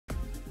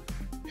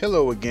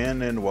Hello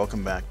again and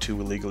welcome back to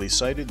Illegally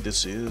Cited.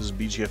 This is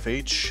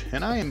BGFH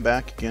and I am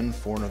back again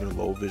for another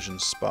Low Vision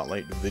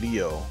Spotlight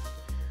video.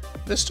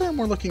 This time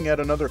we're looking at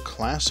another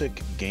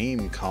classic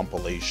game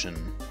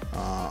compilation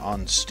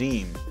on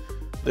Steam.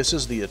 This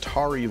is the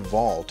Atari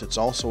Vault. It's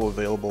also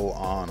available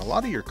on a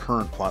lot of your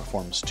current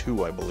platforms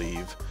too, I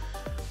believe.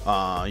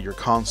 Your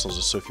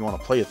consoles, so if you want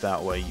to play it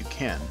that way, you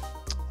can.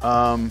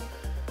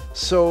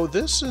 So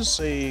this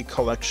is a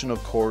collection,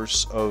 of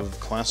course, of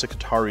classic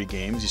Atari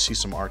games. You see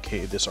some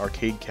this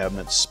arcade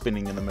cabinet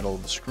spinning in the middle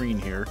of the screen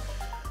here.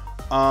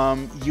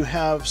 You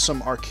have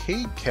some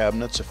arcade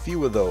cabinets, a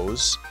few of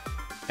those,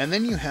 and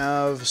then you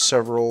have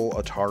several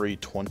Atari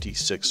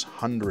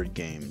 2600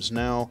 games.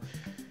 Now,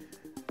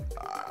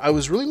 I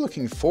was really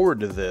looking forward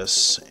to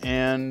this,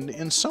 and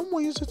in some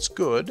ways it's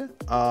good.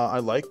 I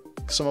like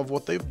some of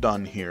what they've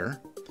done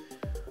here.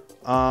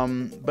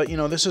 But you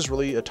know, this is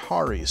really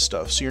Atari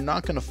stuff, so you're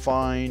not going to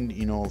find,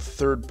 you know,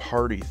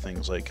 third-party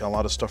things like a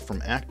lot of stuff from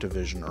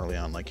Activision early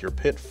on, like your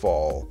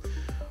Pitfall,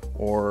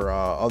 or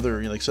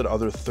other, like I said,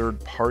 other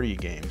third-party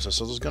games.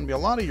 So there's going to be a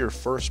lot of your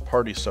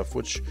first-party stuff,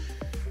 which,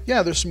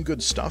 yeah, there's some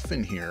good stuff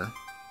in here.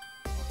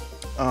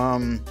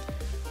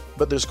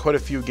 But there's quite a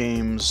few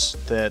games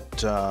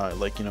that,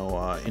 like, you know,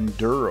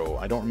 Enduro.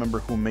 I don't remember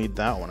who made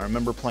that one. I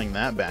remember playing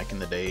that back in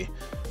the day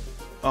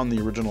on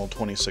the original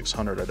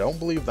 2600. I don't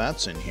believe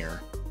that's in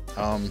here.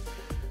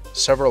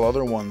 Several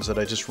other ones that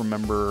I just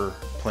remember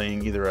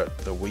playing either at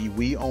the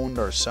we owned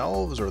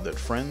ourselves or that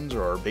friends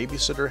or our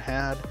babysitter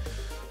had.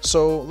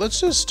 So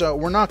let's just,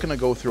 we're not going to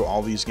go through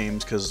all these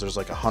games because there's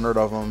like 100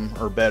 of them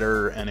or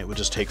better and it would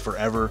just take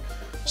forever.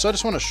 So I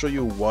just want to show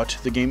you what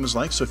the game is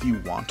like. So if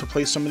you want to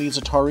play some of these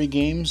Atari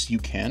games, you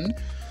can.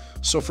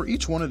 So for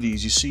each one of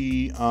these, you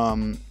see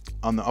on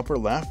the upper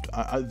left,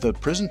 the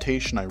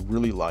presentation I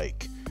really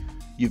like.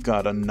 You've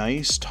got a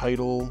nice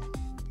title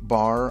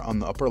bar on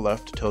the upper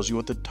left, tells you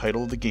what the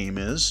title of the game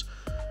is.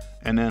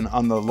 And then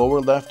on the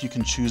lower left, you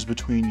can choose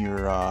between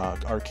your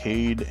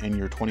arcade and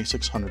your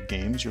 2600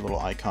 games, your little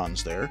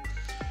icons there.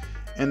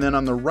 And then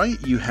on the right,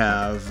 you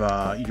have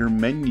your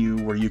menu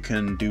where you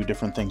can do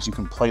different things. You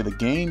can play the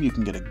game, you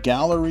can get a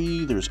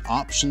gallery, there's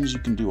options, you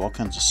can do all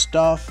kinds of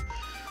stuff,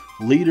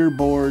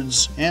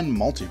 leaderboards, and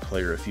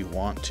multiplayer if you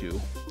want to.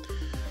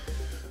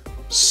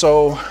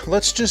 So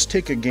let's just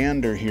take a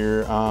gander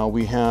here.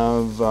 We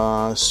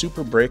have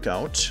Super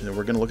Breakout.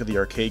 We're going to look at the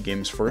arcade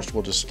games first.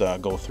 We'll just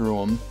go through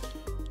them.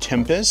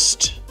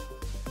 Tempest,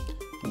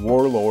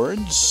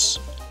 Warlords,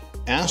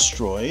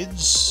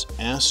 Asteroids,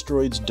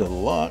 Asteroids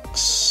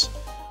Deluxe,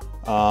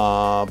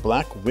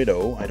 Black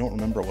Widow. I don't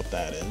remember what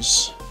that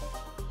is.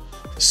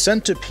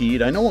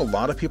 Centipede. I know a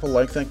lot of people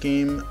like that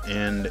game,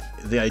 and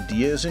the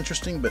idea is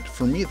interesting, but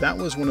for me, that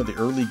was one of the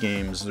early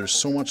games. There's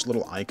so much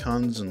little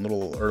icons and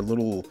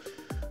little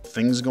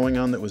things going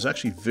on that was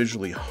actually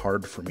visually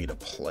hard for me to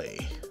play.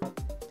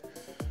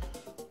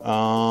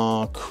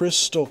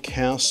 Crystal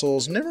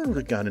Castles. Never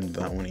really got into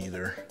that one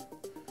either.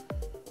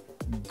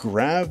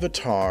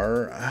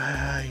 Gravatar.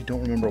 I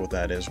don't remember what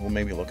that is. We'll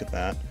maybe look at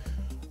that.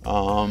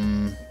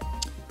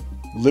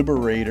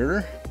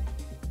 Liberator.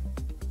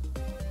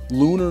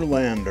 Lunar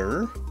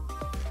Lander,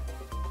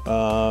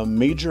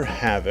 Major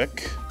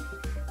Havoc,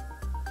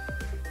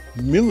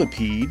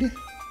 Millipede,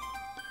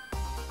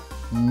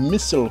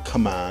 Missile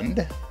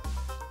Command,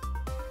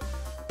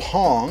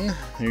 Pong,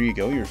 there you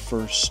go, your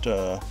first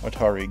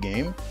Atari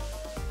game,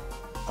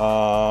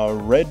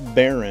 Red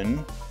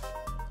Baron,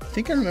 I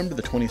think I remember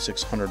the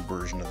 2600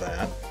 version of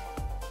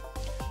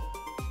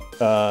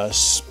that,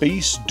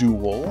 Space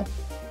Duel,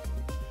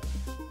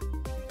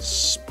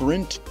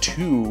 Sprint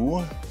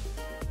 2,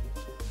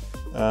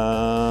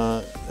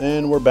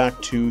 and we're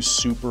back to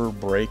Super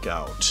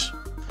Breakout.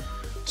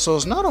 So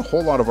there's not a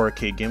whole lot of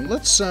arcade games.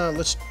 Let's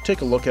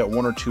take a look at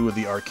one or two of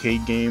the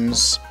arcade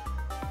games.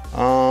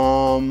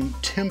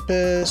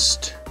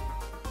 Tempest.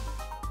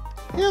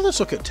 Yeah, let's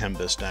look at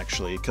Tempest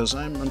actually, because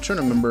I'm trying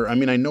to remember. I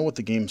mean, I know what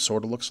the game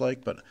sort of looks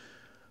like, but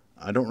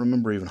I don't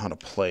remember even how to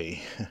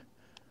play.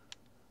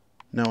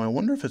 Now I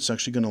wonder if it's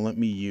actually going to let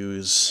me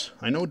use.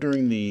 I know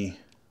during the.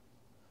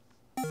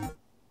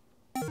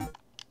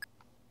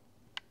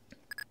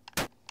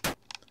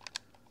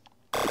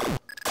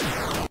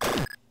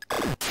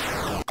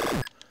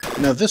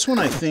 Now this one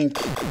I think,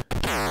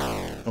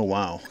 oh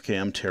wow, okay,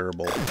 I'm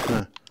terrible.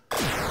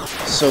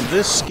 So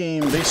this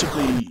game,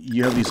 basically,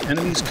 you have these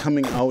enemies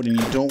coming out and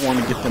you don't want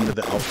to get them to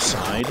the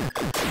outside.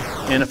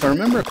 And if I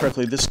remember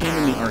correctly, this game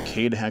in the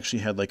arcade actually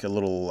had like a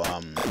little,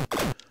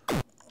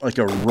 like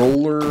a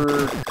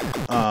roller,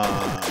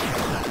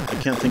 I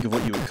can't think of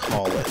what you would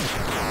call it.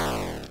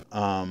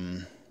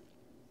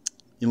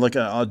 You know, like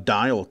a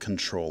dial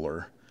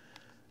controller.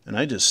 And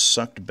I just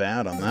sucked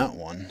bad on that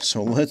one.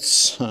 So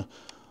let's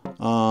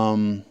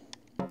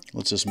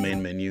just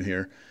main menu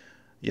here.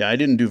 Yeah, I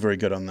didn't do very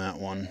good on that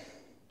one.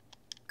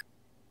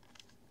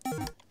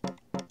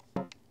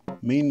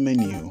 Main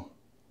menu.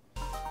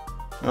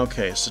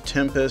 Okay, so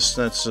Tempest,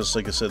 that's just,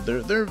 like I said,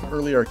 they're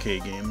early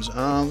arcade games.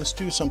 Let's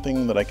do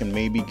something that I can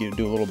maybe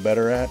do a little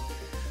better at.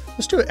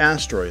 Let's do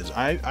Asteroids.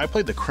 I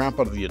played the crap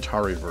out of the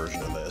Atari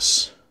version of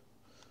this.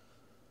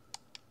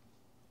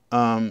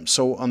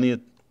 So on the...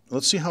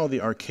 Let's see how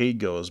the arcade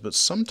goes, but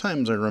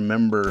sometimes I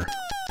remember...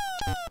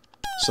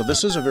 So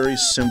this is a very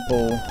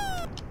simple...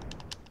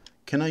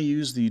 Can I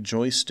use the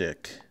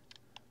joystick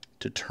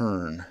to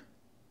turn?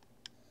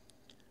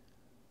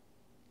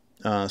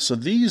 So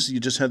these,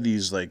 you just have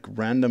these like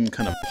random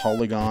kind of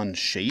polygon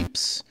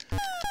shapes.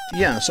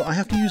 Yeah, so I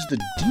have to use the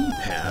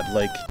D-pad.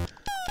 Like,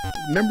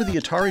 remember the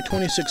Atari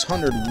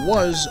 2600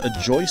 was a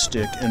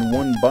joystick and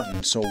one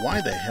button, so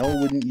why the hell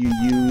wouldn't you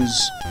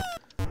use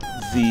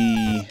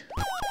the...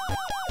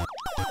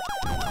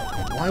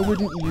 Why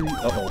wouldn't you...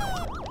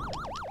 Uh-oh.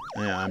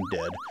 Yeah, I'm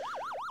dead.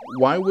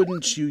 Why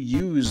wouldn't you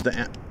use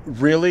the...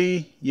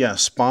 Really? Yeah,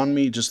 spawn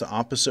me just the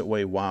opposite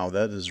way. Wow,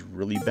 that is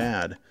really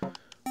bad.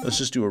 Let's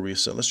just do a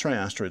reset. Let's try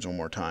Asteroids one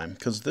more time,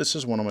 because this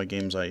is one of my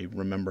games I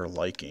remember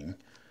liking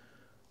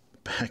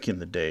back in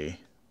the day.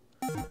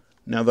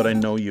 Now that I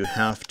know you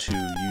have to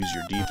use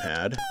your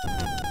D-pad.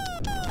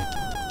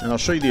 And I'll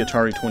show you the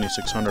Atari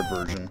 2600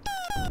 version,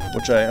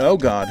 which oh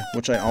god,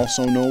 which I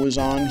also know is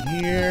on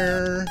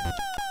here.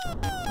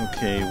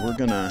 Okay, we're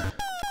gonna...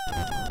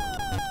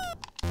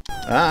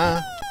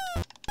 Uh-oh.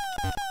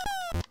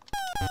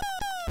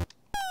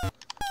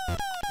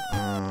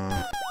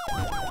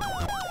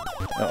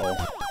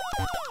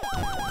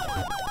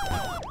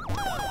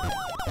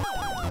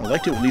 I'd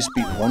like to at least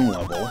beat one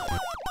level.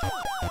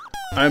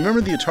 I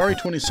remember the Atari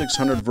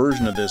 2600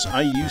 version of this.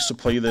 I used to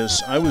play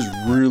this. I was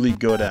really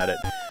good at it.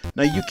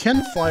 Now, you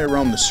can fly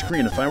around the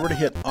screen. If I were to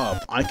hit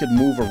up, I could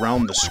move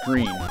around the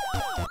screen.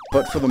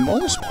 But for the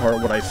most part,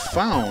 what I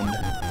found,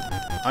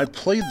 I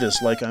played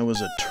this like I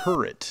was a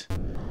turret.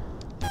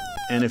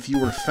 And if you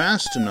were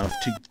fast enough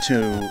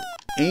to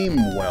aim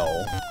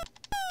well,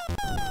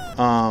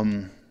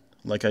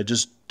 like I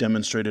just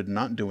demonstrated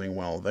not doing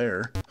well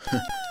there.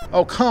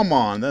 Oh, come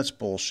on, that's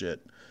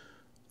bullshit.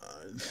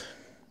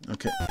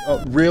 Okay.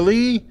 Oh,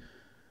 really?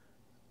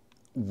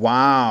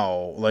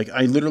 Wow. Like,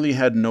 I literally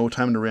had no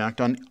time to react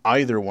on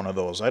either one of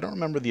those. I don't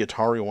remember the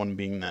Atari one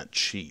being that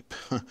cheap.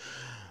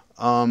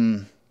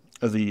 The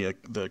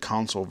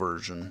console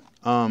version.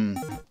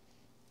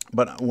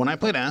 But when I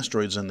played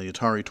Asteroids in the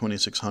Atari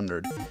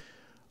 2600,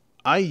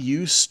 I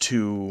used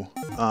to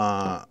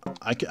I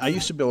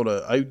used to be able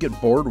to... I would get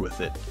bored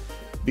with it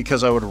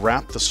because I would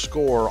wrap the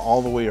score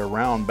all the way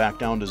around back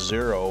down to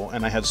 0,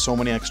 and I had so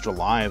many extra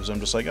lives. I'm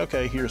just like,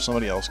 okay, here,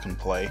 somebody else can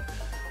play.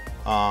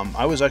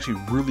 I was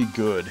actually really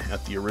good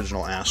at the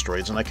original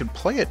Asteroids, and I could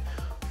play it,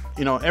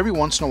 you know, every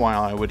once in a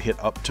while I would hit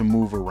up to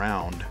move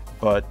around,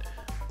 but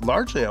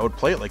largely I would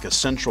play it like a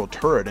central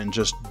turret and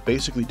just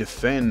basically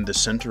defend the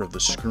center of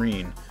the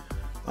screen.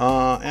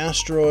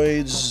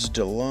 Asteroids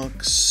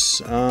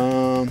Deluxe,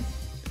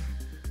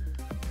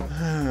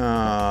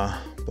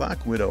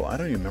 Black Widow. I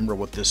don't even remember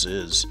what this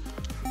is.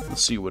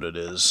 Let's see what it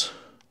is.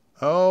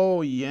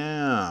 Oh,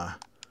 yeah.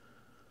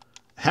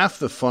 Half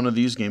the fun of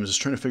these games is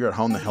trying to figure out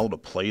how in the hell to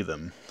play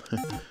them.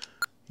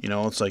 You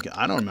know, it's like,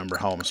 I don't remember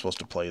how I'm supposed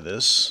to play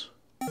this.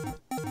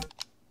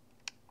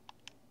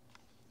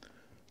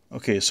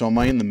 Okay, so am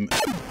I in the...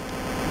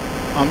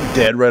 I'm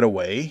dead right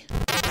away?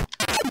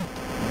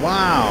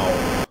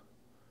 Wow.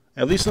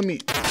 At least let me...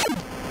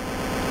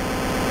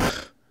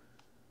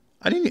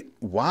 I didn't...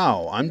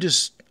 Wow, I'm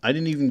just... I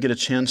didn't even get a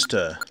chance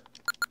to...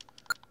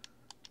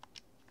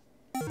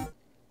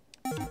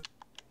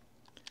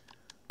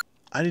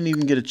 I didn't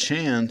even get a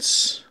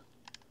chance...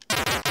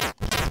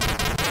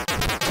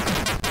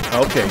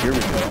 Okay, here we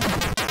go.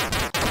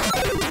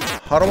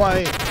 How do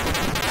I...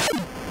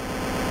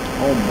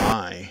 Oh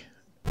my.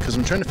 Because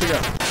I'm trying to figure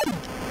out...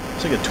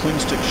 It's like a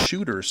twin-stick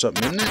shooter or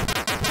something, isn't it?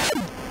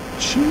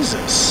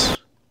 Jesus.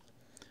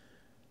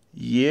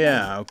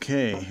 Yeah,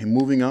 okay.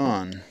 Moving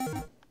on.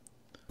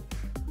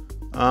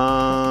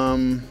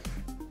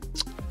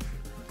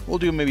 We'll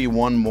do maybe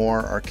one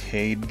more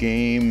arcade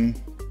game,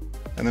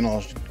 and then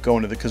I'll go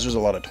into the... Because there's a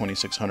lot of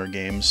 2600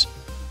 games.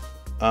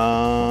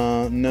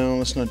 No,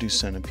 let's not do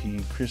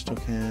Centipede. Crystal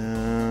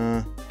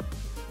Can...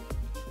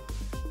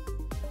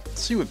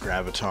 Let's see what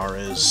Gravitar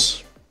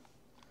is.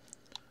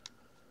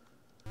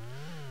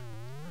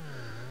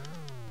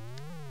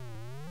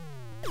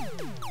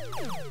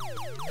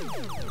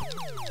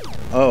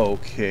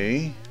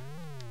 Okay.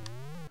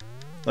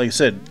 Like I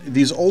said,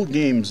 these old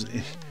games,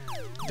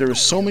 there were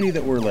so many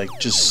that were like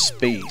just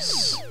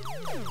space.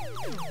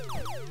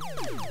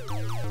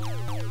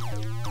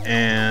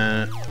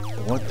 And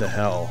what the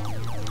hell?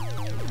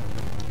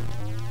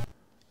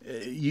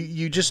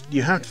 You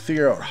have to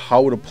figure out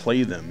how to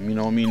play them, you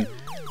know, I mean,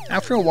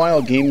 after a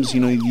while games, you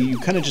know, you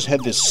kind of just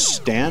had this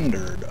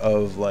standard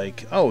of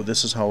like, oh,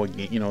 this is how a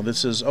game, you know,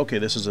 this is, okay,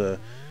 this is a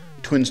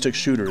twin stick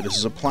shooter, this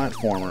is a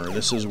platformer,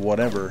 this is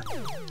whatever.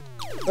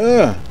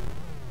 Ugh.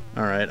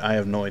 Alright, I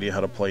have no idea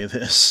how to play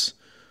this.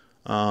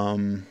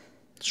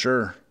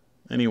 Sure.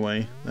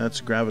 Anyway,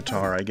 that's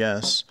Gravitar, I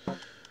guess.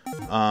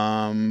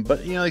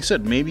 But, you know, like I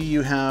said, maybe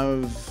you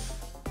have...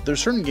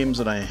 There's certain games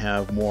that I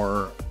have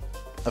more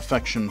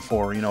affection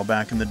for, you know,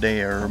 back in the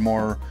day, or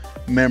more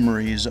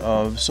memories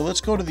of. So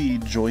let's go to the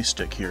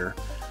joystick here.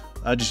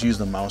 I just used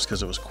the mouse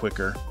because it was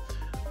quicker.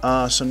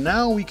 So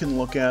now we can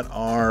look at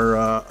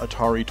our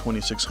Atari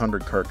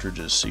 2600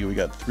 cartridges. See, we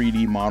got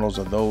 3D models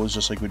of those,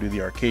 just like we do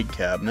the arcade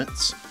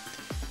cabinets.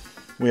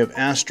 We have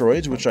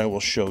Asteroids, which I will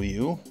show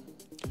you.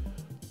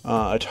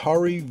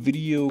 Atari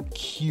Video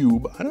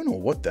Cube. I don't know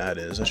what that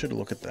is. I should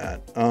look at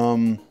that.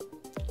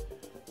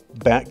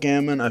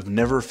 Backgammon. I've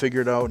never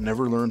figured out,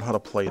 never learned how to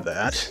play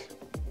that.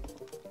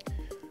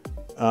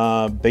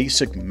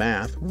 Basic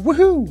Math.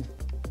 Woohoo!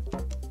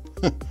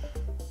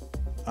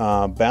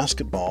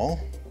 Basketball.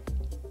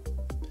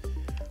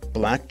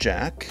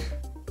 Blackjack.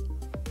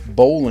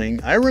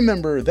 Bowling. I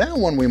remember that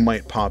one we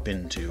might pop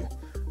into.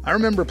 I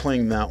remember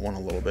playing that one a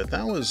little bit.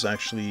 That was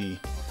actually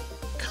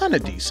kind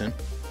of decent.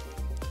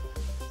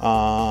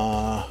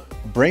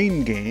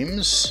 Brain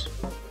Games.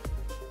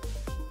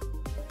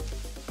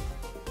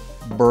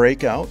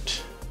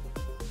 Breakout.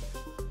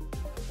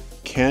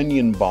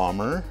 Canyon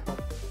Bomber.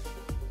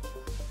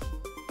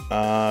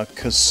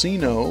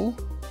 Casino.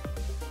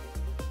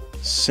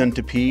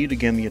 Centipede,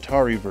 again the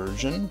Atari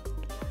version.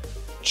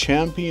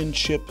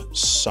 Championship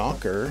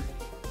Soccer.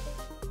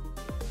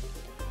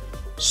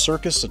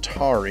 Circus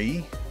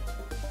Atari.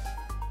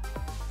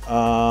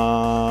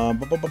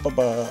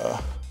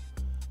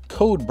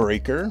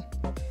 Codebreaker.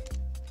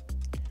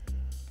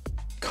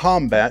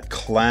 Combat,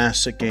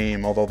 classic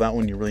game, although that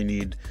one you really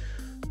need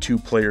 2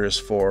 players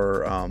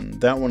for.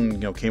 That one, you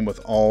know, came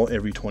with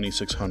every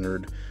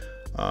 2600.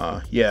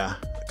 Yeah,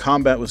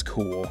 Combat was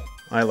cool.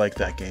 I like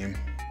that game.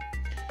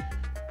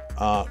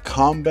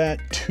 Combat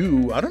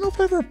 2. I don't know if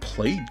I ever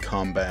played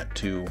Combat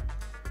 2.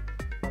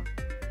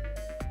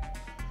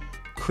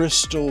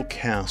 Crystal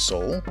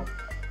Castle.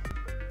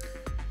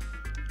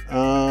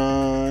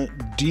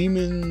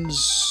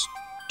 Demons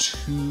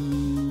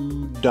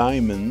 2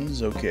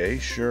 Diamonds. Okay,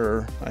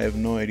 sure. I have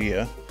no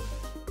idea.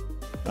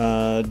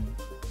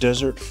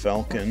 Desert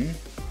Falcon.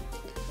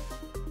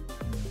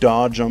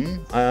 Dodge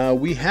 'em.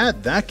 We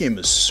had that game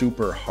is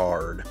super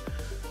hard.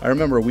 I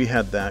remember we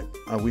had that.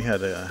 We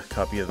had a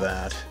copy of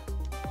that.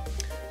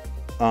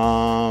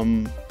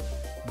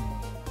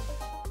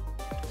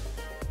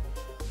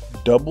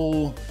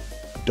 Double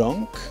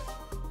Dunk.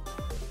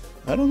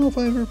 I don't know if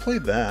I ever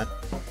played that.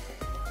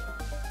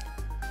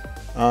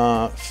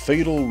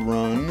 Fatal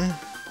Run.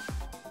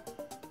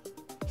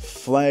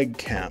 Flag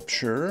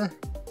Capture.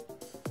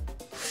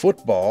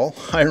 Football.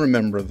 I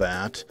remember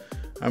that.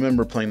 I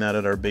remember playing that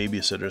at our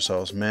babysitter's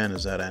house. Man,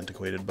 is that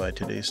antiquated by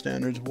today's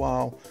standards.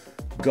 Wow.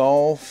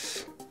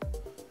 Golf.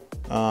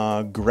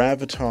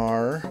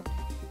 Gravatar.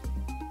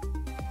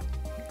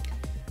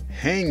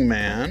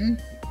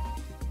 Hangman.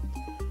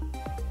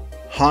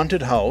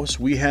 Haunted House.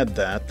 We had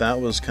that.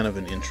 That was kind of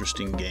an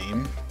interesting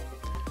game.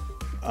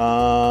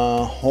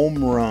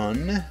 Home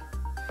Run.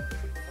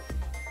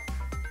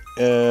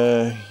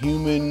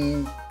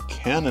 Human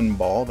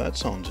Cannonball. That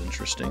sounds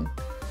interesting.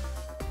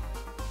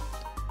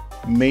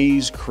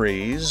 Maze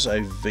Craze.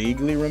 I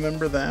vaguely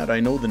remember that. I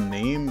know the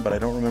name, but I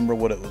don't remember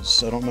what it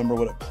was. I don't remember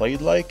what it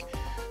played like.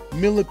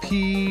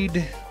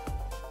 Millipede.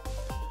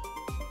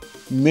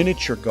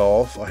 Miniature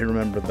Golf. I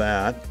remember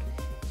that.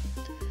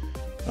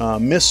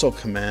 Missile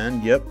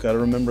Command. Yep, gotta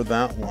remember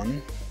that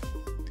one.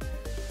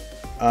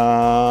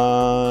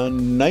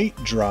 Night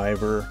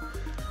Driver.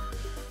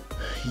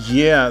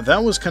 Yeah,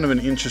 that was kind of an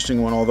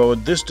interesting one, although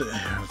this,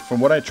 from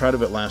what I tried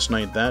of it last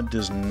night, that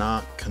does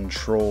not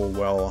control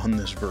well on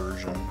this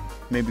version.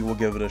 Maybe we'll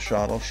give it a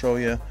shot. I'll show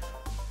you.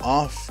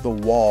 Off the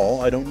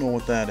Wall. I don't know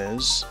what that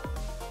is.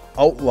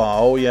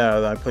 Outlaw. Oh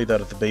yeah, I played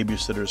that at the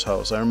babysitter's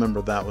house. I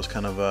remember that was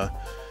kind of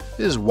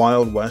this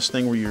Wild West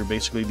thing where you're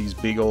basically these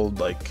big old,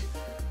 like,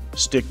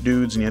 stick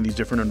dudes, and you had these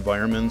different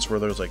environments where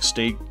there's like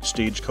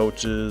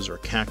stagecoaches or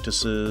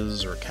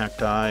cactuses or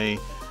cacti,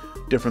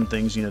 different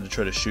things you had to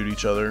try to shoot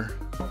each other.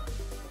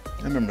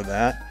 I remember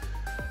that.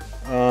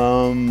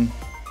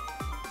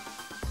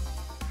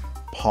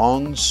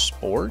 Pong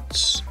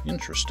Sports,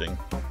 interesting.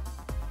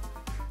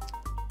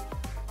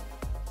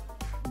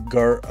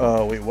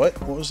 Wait,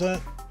 what was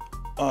that?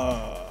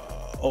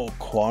 Oh,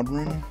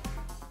 Quadron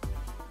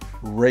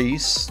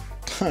Race.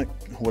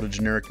 What a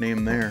generic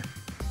name there.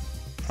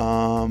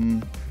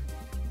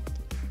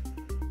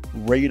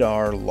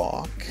 Radar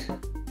Lock.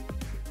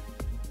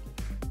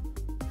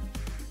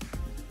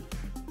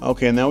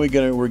 Okay, now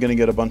we're gonna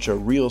get a bunch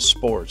of real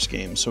sports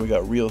games. So we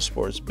got real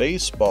sports: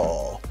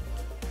 baseball,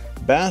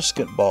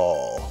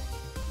 basketball,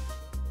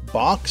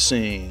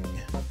 boxing.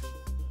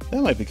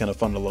 That might be kind of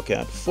fun to look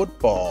at.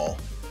 Football,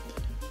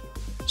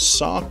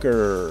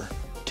 soccer,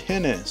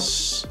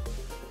 tennis,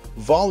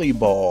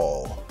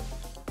 volleyball.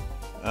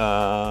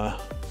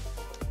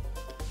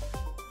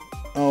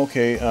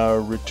 Okay,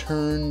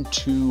 Return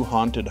to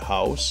Haunted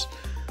House.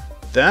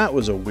 That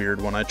was a weird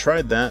one. I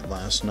tried that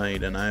last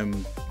night, and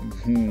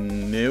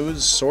it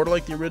was sort of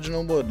like the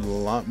original, but a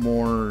lot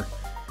more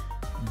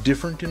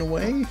different in a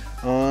way.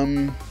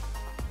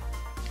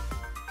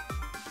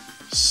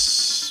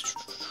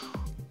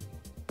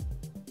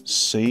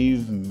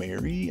 Save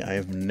Mary? I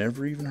have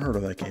never even heard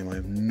of that game. I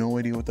have no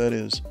idea what that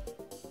is.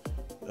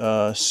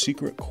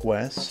 Secret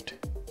Quest,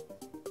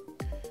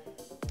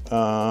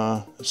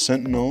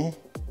 Sentinel,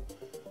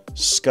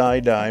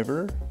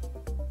 Skydiver,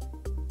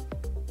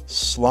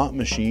 Slot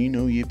Machine,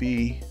 oh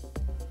yippee,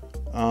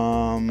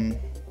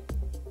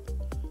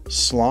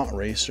 Slot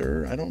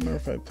Racer, I don't remember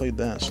if I played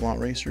that, Slot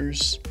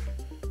Racers,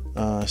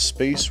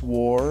 Space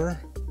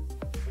War,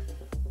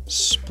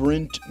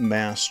 Sprint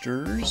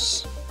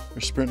Masters,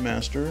 or Sprint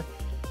Master,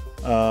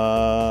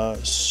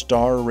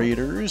 Star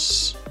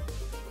Raiders,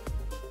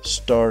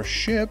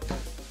 Starship,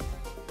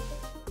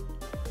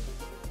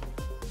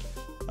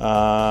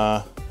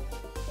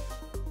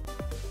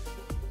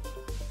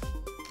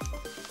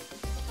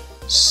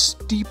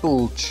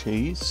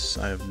 Steeplechase,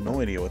 I have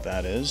no idea what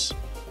that is.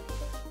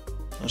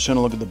 I was trying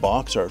to look at the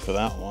box art for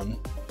that one.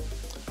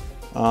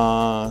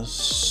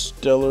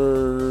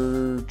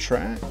 Stellar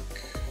Track,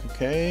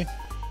 okay.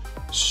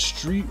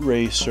 Street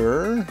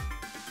Racer,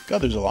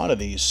 God, there's a lot of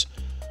these.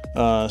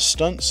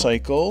 Stunt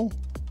Cycle,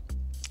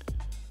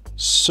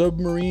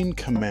 Submarine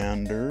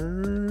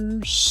Commander,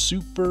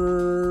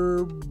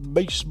 Super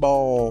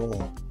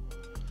Baseball,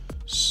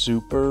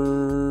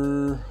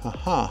 Super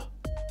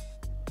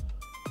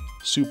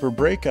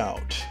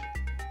Breakout,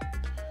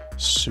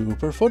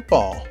 Super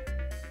Football,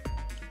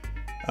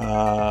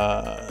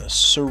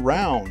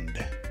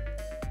 Surround.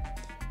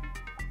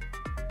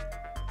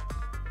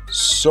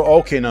 So,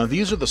 okay, now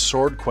these are the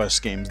Sword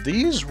Quest games.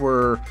 These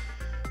were...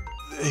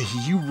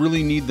 You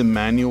really need the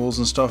manuals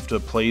and stuff to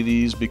play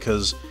these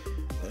because...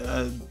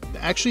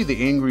 actually,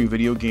 the Angry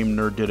Video Game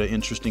Nerd did an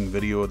interesting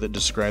video that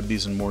described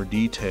these in more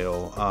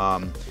detail.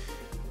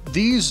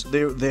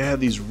 They had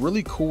these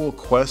really cool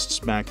quests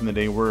back in the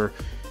day where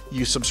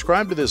you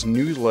subscribe to this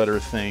newsletter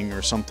thing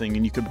or something,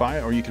 and you could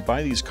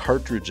buy these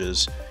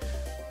cartridges.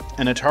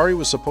 And Atari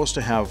was supposed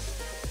to have,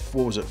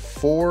 what was it,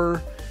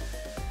 4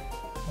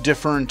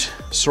 different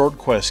Sword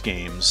Quest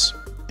games,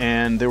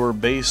 and they were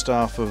based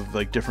off of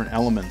like different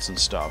elements and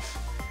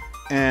stuff.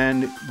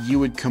 And you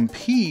would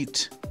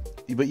compete,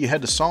 but you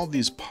had to solve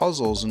these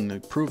puzzles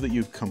and prove that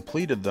you've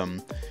completed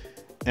them.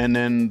 And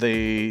then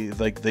they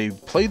did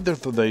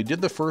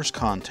the first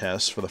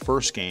contest for the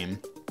first game.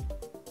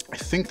 I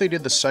think they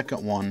did the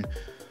second one.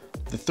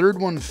 The third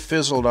one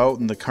fizzled out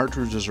and the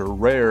cartridges are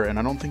rare, and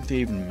I don't think they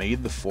even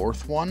made the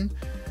fourth one.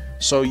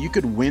 So you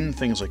could win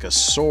things like a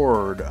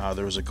sword,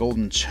 there was a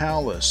golden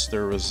chalice,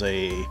 there was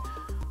a,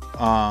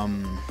 I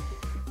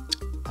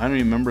don't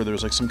even remember, there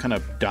was like some kind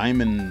of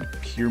diamond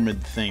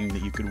pyramid thing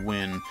that you could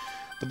win.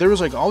 But there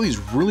was like all these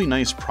really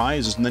nice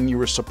prizes, and then you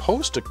were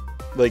supposed to,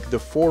 like the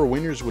 4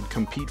 winners would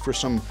compete for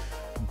some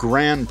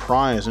grand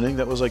prize. I think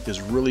that was like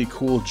this really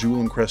cool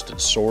jewel-encrusted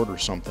sword or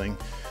something.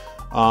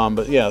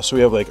 But yeah, so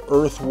we have like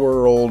Earth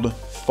World,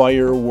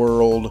 Fire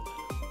World,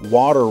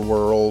 Water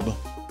World,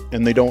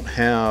 and they don't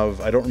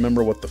have, I don't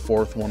remember what the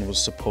 4th one was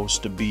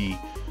supposed to be.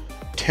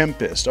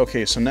 Tempest.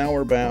 Okay, so now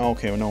we're back.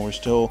 Okay, no, we're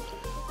still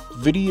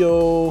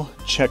video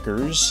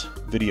checkers,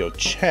 video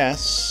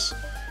chess,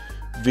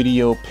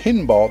 video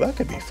pinball. That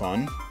could be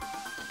fun.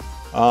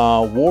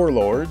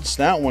 Warlords.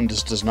 That one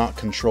just does not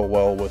control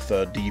well with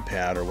a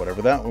D-pad or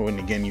whatever. That one,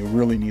 again, you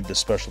really need the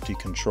specialty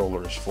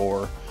controllers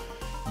for.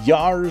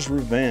 Yar's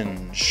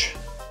Revenge,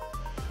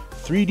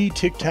 3D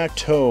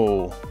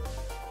Tic-Tac-Toe,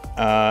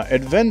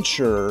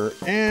 Adventure,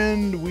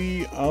 and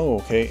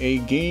a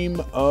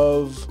game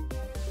of,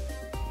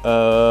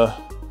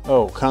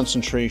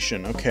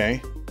 Concentration,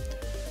 okay.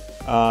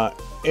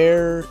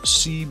 Air,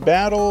 Sea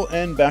Battle,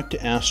 and back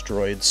to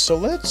Asteroids. So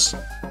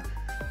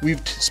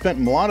we've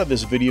spent a lot of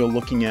this video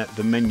looking at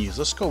the menus.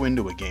 Let's go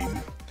into a game.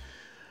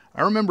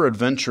 I remember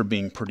Adventure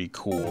being pretty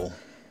cool.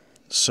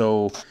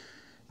 So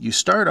you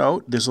start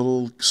out, there's a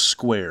little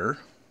square,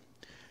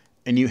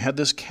 and you had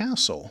this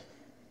castle.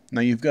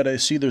 Now you've got to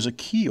see there's a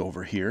key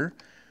over here.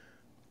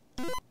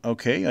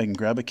 Okay, I can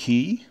grab a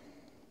key.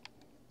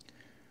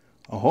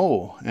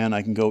 Oh, and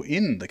I can go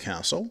in the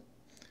castle.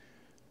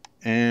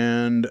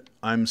 And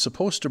I'm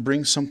supposed to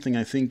bring something,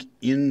 I think,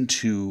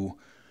 into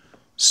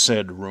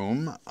said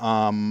room.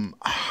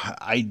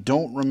 I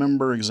don't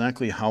remember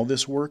exactly how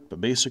this worked,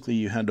 but basically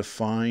you had to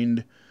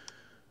find...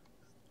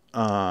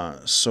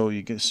 so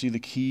you can see the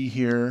key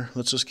here.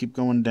 Let's just keep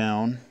going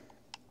down.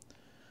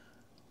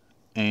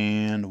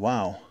 And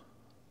wow.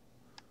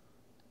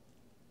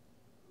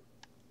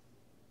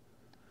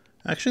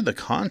 Actually, the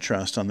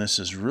contrast on this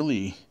is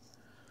really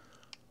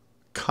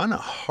kind of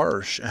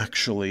harsh,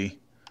 actually.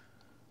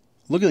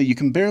 Look at it. You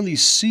can barely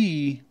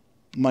see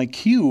my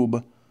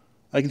cube.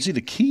 I can see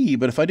the key,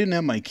 but if I didn't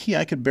have my key,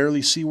 I could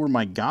barely see where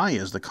my guy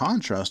is. The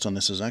contrast on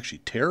this is actually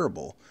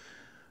terrible.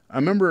 I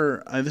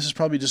remember, this is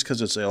probably just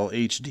because it's all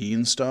HD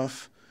and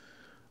stuff,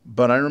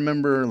 but I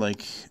remember,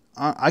 like,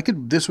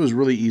 this was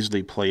really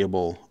easily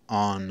playable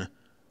on,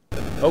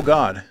 oh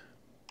god.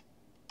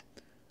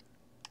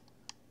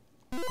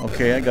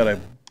 Okay, I got a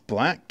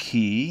black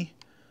key.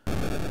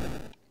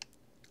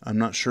 I'm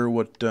not sure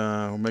what,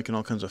 we're making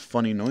all kinds of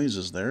funny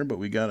noises there, but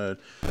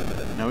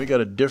now we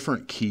got a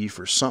different key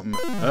for something.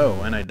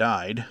 Oh, and I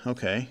died.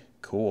 Okay,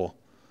 cool.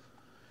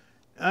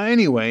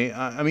 Anyway,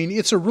 I mean,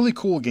 it's a really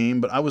cool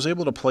game, but I was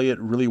able to play it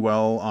really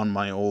well on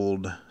my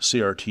old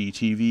CRT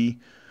TV.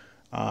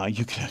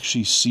 You can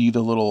actually see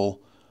the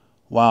little...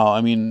 Wow,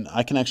 I mean,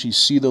 I can actually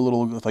see the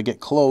little... If I get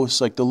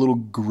close, like the little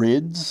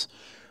grids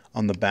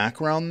on the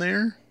background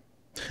there.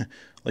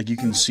 Like you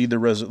can see the...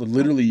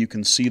 Literally, you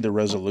can see the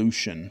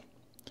resolution.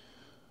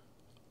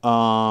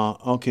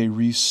 Okay,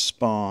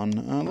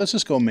 respawn. Let's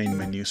just go main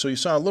menu. So you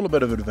saw a little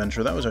bit of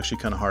adventure. That was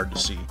actually kind of hard to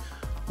see.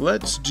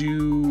 Let's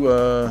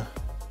do...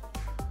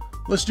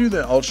 Let's do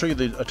the... I'll show you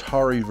the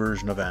Atari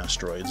version of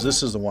Asteroids.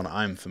 This is the one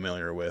I'm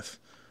familiar with.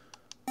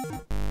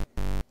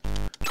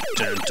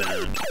 Dun,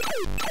 dun.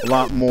 A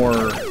lot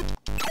more...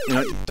 You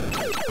know,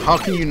 how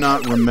can you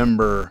not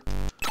remember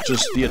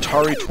just the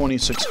Atari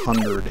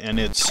 2600 and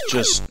it's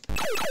just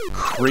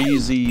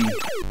crazy...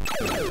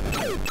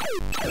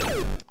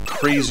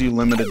 Crazy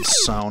limited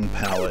sound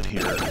palette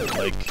here.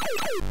 Like,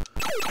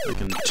 I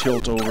can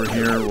tilt over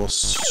here. We'll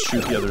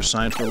shoot the other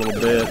side for a little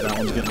bit. That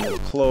one's getting a little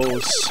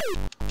close.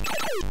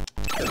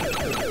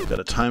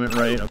 Gotta time it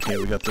right. Okay,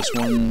 we got this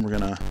one. We're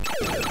gonna...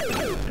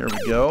 There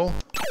we go.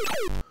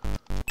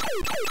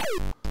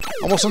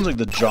 Almost sounds like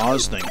the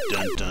Jaws thing.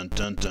 Dun dun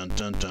dun dun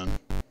dun dun.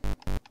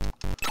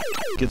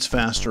 Gets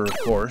faster, of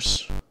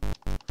course.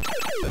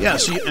 Yeah,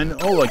 see, and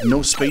oh, like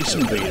no Space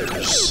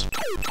Invaders.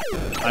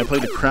 I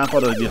played the crap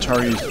out of the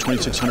Atari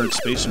 2600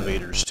 Space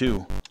Invaders,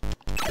 too.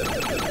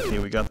 Okay,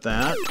 we got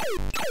that.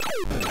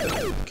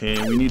 Okay,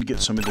 we need to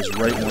get some of these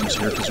right ones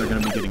here, because they're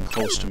going to be getting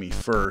close to me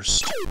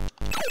first.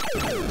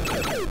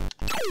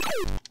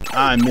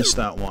 Ah, I missed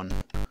that one.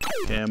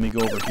 Okay, let me go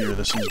over here.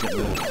 This one's getting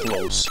a little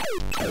close.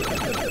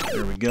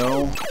 There we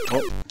go.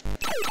 Oh.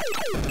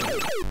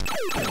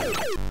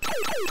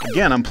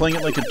 Again, I'm playing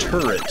it like a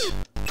turret.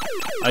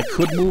 I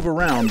could move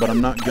around, but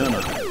I'm not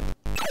gonna.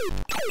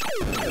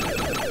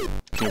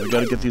 Okay, we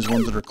gotta get these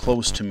ones that are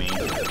close to me.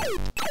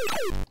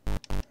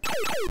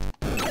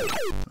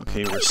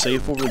 Okay, we're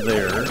safe over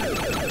there.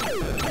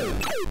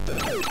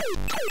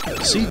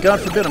 See, God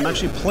forbid, I'm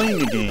actually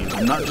playing a game.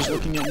 I'm not just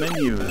looking at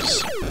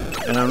menus.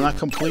 And I'm not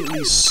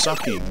completely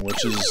sucking,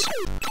 which is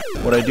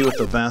what I do with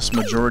the vast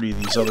majority of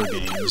these other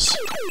games.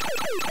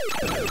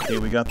 Okay,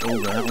 we got the...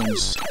 Oh, that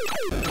one's...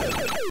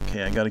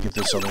 Okay, I gotta get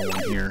this other one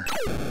here.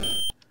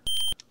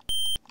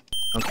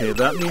 Okay,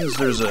 that means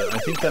there's a... I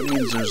think that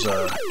means there's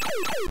a...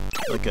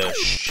 Like a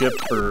ship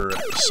or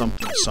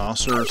something,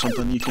 saucer or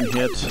something you can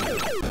hit.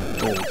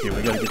 Oh, okay,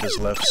 we gotta get this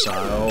left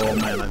side. Oh,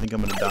 man, I think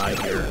I'm gonna die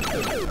here.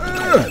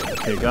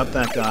 Okay, got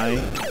that guy.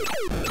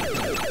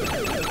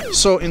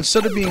 So,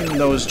 instead of being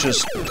those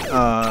just,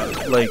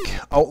 like,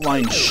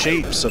 outlined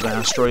shapes of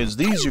asteroids,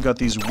 these, you got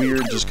these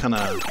weird, just kind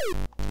of...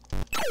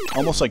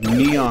 Almost like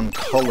neon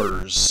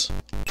colors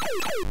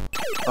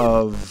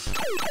of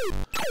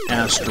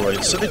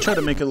asteroids. So they try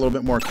to make it a little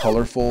bit more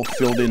colorful,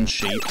 filled-in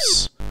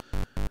shapes.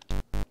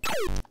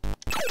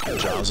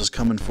 Jaws is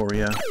coming for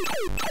you.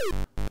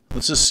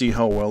 Let's just see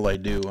how well I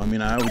do. I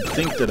mean, I would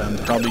think that I'm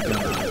probably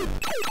gonna...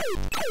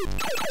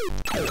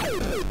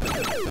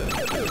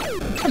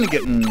 I'm kind of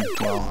getting...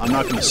 Well, I'm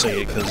not gonna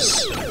say it,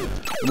 because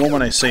the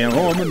moment I say,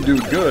 oh, I'm gonna do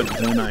good,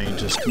 then I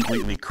just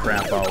completely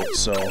crap out,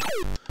 so...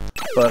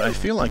 But I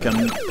feel like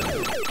I'm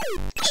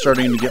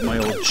starting to get my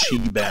old chi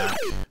back.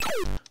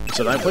 I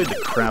said I played the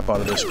crap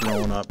out of this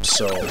growing up,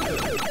 so...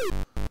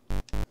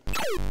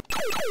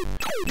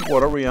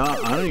 What are we on?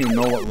 I don't even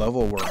know what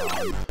level we're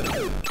on.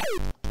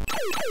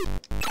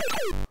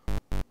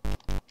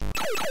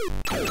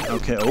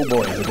 Okay, oh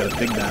boy, we got a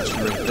big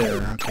bastard right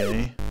there,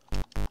 okay.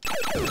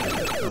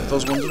 Got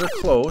those ones that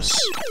are close.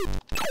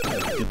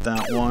 Get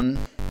that one.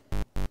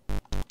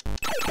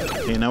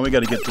 Okay, now we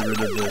gotta get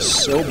rid of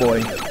this. Oh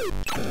boy.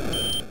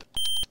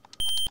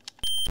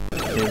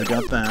 Okay, we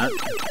got that.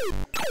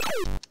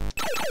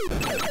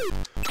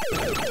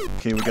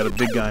 Okay, we got a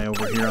big guy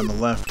over here on the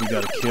left we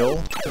gotta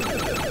kill.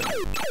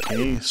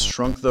 Okay,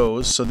 shrunk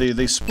those. So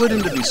they split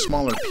into these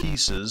smaller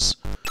pieces.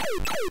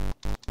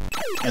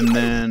 And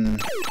then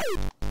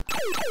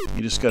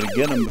you just gotta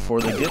get them before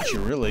they get you,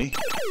 really.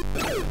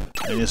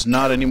 And it's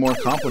not any more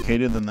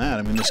complicated than that.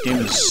 I mean, this game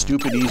is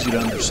stupid easy to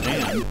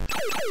understand.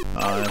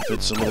 If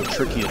it's a little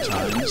tricky at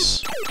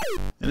times.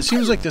 And it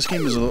seems like this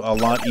game is a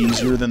lot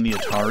easier than the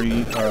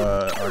Atari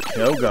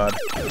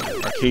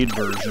arcade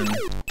version.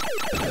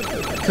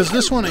 Because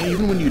this one,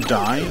 even when you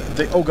die,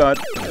 they... Oh god.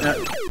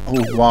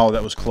 Oh wow,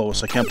 that was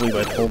close. I can't believe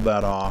I pulled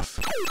that off.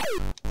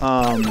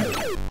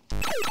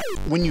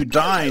 When you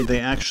die, they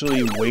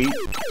actually wait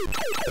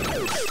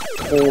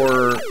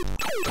for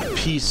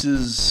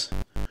pieces...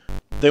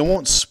 They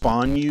won't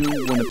spawn you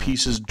when the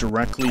piece is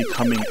directly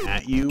coming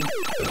at you.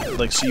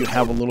 Like, so you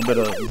have a little bit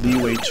of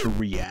leeway to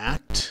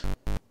react.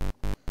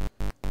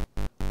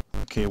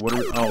 Okay, what are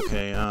we... Oh,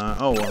 okay,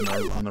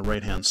 on the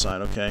right-hand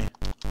side, okay.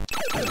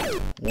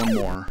 One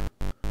more.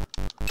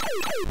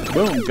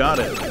 Boom, got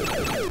it.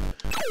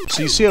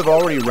 So you see I've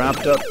already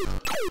wrapped up...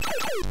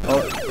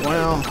 Oh,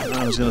 well,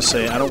 I was going to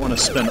say, I don't want to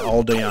spend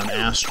all day on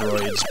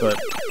asteroids, but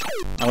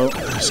I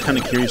was kind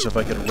of curious if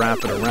I could wrap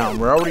it around.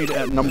 We're already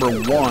at number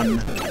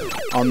 1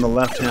 on the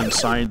left-hand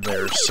side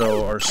there.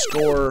 So our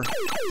score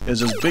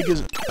is as big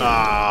as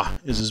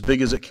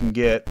it can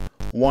get.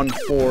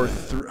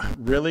 1-4-3.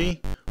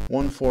 Really?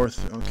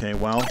 1-4. Okay,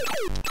 well.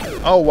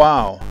 Oh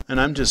wow!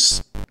 And I'm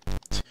just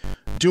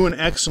doing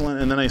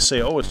excellent, and then I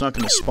say, oh, it's not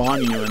going to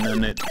spawn you, and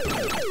then it.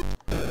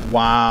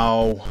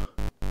 Wow.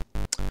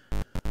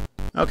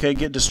 Okay,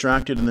 get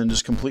distracted and then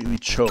just completely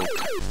choke.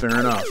 Fair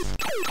enough.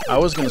 I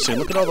was going to say,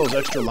 look at all those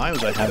extra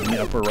lives I have in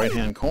the upper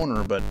right-hand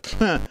corner, but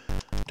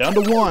down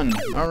to 1.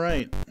 All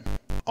right.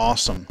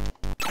 Awesome.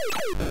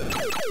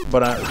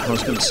 But I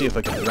was going to see if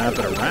I could wrap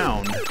it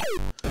around.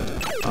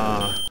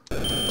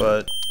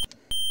 But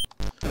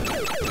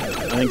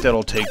I think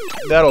that'll take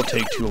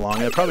too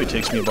long. It probably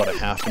takes me about a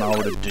half an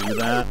hour to do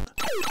that.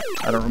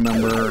 I don't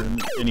remember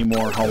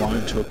anymore how long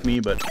it took me,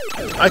 but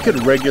I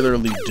could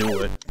regularly do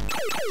it.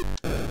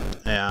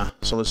 Yeah,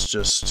 so let's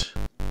just...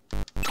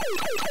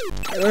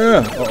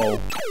 Uh-oh.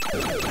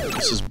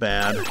 This is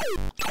bad.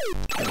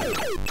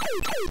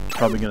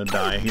 Probably gonna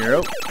die here.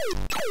 Oh.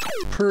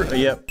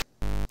 Yep.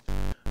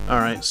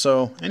 Alright,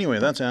 so anyway,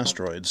 that's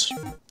Asteroids.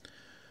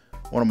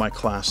 One of my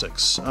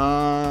classics.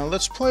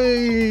 Let's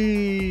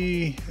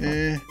play...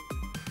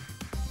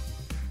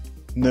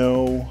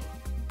 No.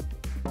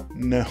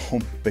 No,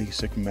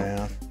 basic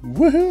math.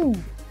 Woohoo!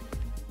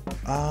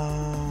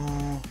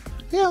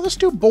 Yeah, let's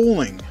do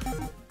bowling.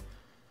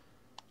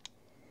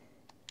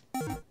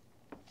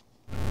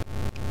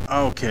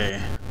 Okay.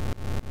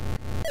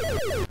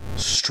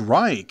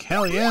 Strike!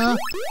 Hell yeah!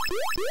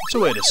 That's a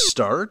way to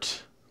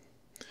start.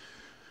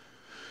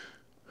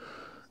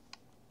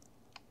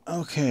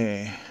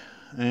 Okay.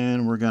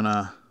 And we're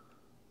gonna...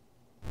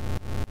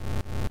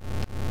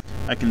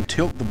 I can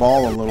tilt the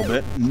ball a little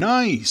bit.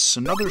 Nice!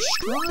 Another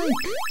strike!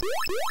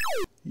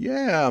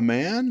 Yeah,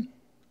 man!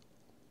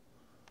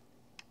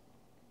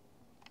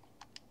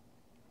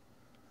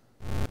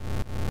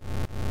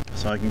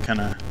 So I can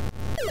kind of...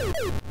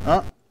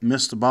 Oh,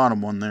 missed the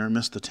bottom one there.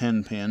 Missed the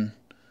 10 pin.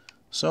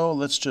 So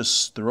let's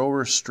just throw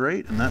her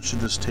straight, and that should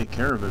just take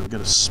care of it. We've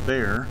got a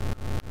spare.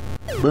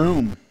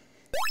 Boom!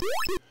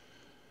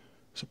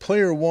 So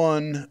player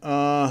 1...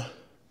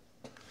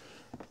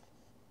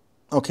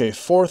 Okay,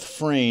 4th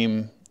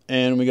frame,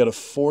 and we got a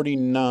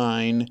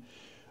 49.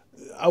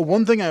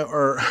 One thing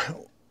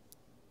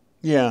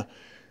yeah,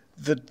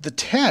 the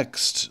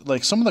text,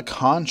 like some of the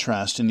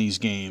contrast in these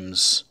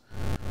games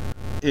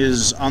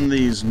is on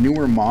these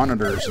newer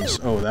monitors. And,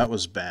 oh, that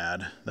was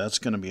bad. That's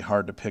going to be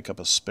hard to pick up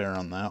a spare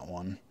on that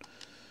one.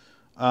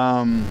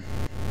 Oh,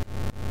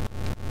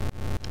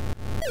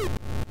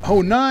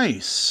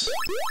 nice!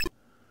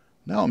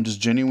 Now I'm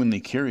just genuinely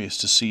curious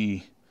to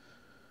see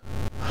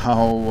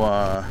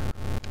how,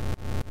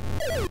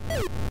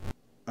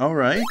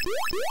 Alright.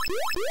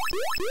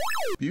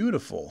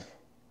 Beautiful.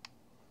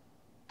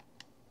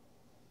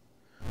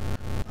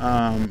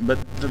 But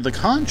the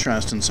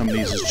contrast in some of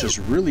these is just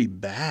really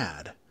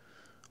bad.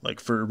 Like,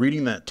 for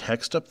reading that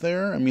text up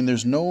there, I mean,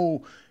 there's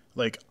no,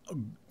 like,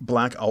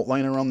 black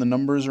outline around the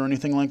numbers or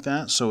anything like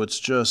that, so it's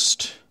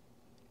just...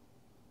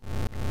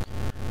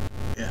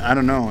 I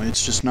don't know,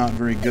 it's just not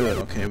very good.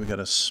 Okay, we got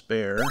a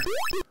spare.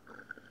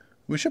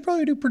 We should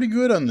probably do pretty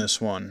good on this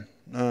one.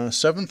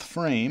 7th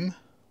frame,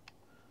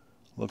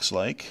 looks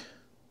like.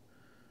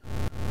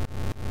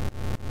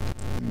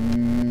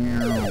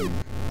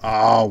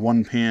 Ah,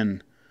 1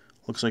 pin.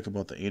 Looks like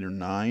about the 8 or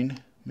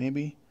 9,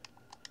 maybe.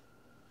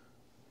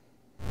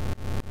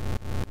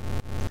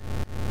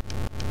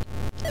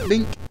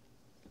 Bink.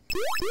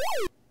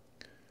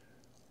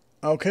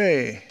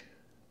 Okay.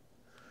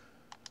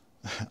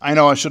 I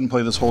know I shouldn't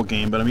play this whole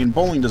game, but I mean,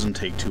 bowling doesn't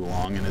take too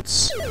long, and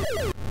it's...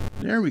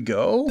 There we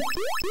go.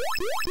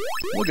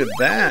 Look at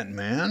that,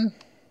 man.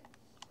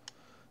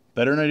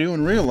 Better than I do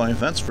in real life,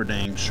 that's for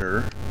dang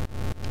sure.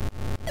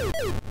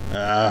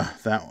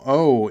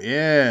 Oh,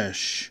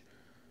 ish.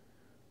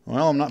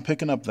 Well, I'm not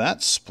picking up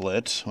that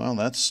split. Well,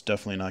 that's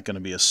definitely not going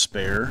to be a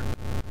spare.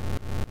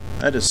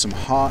 That is some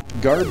hot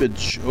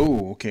garbage.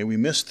 Oh, okay, we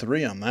missed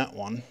 3 on that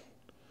one.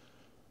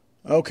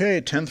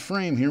 Okay, 10th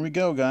frame. Here we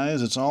go,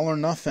 guys. It's all or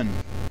nothing.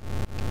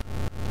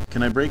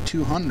 Can I break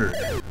 200?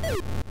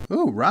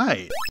 Ooh,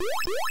 right.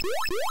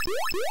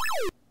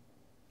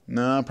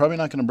 No, probably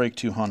not going to break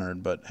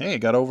 200, but hey, I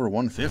got over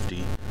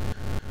 150.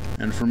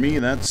 And for me,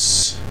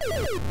 that's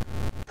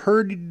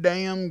pretty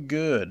damn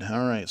good.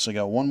 Alright, so I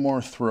got one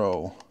more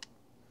throw.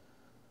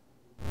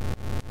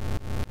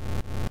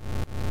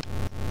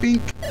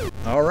 Bink.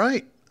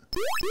 Alright.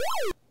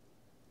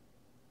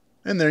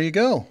 And there you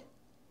go.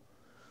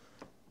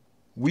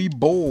 We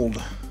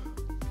bowled.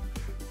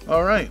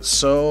 Alright,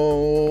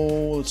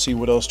 so let's see,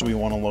 what else do we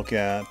want to look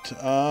at?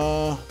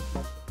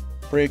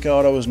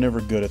 Breakout, I was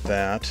never good at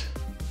that.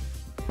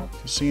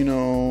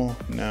 Casino,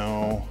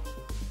 no.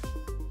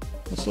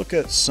 Let's look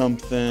at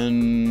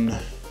something.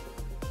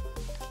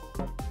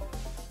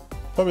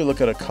 Probably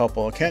look at a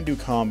couple. I can't do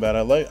combat.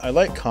 I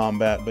like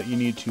combat, but you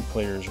need 2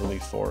 players really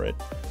for it.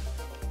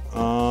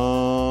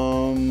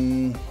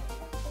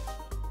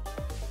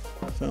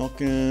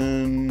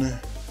 Falcon.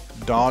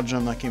 Dodge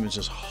on that game is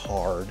just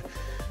hard.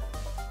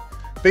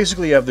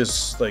 basically you have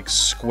this like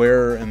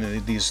square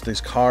and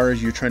these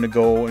cars. You're trying to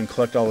go and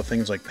collect all the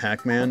things like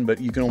Pac-Man, but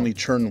you can only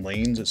churn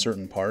lanes at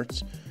certain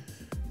parts.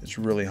 It's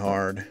really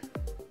hard.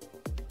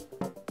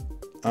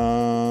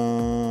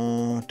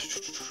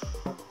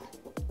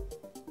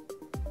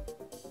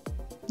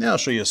 Yeah, I'll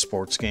show you a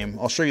sports game.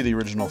 I'll show you the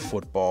original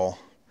football.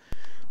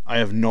 I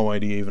have no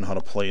idea even how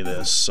to play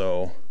this,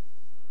 so...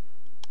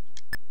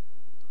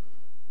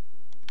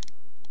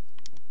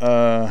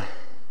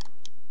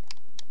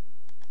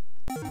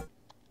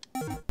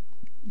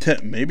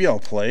 maybe I'll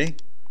play.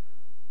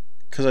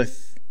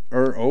 Because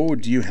oh,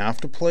 do you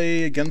have to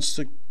play against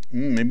the...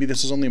 maybe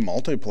this is only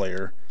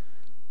multiplayer.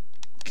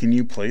 Can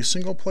you play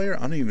single player?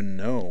 I don't even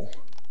know.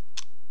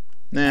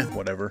 Nah,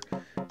 whatever.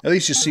 At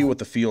least you see what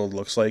the field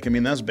looks like. I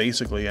mean, that's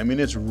basically... I mean,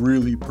 it's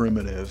really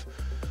primitive.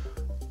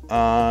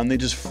 And they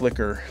just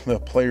flicker. The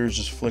players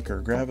just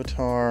flicker.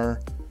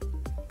 Gravatar,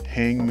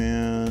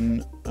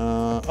 Hangman...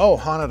 oh,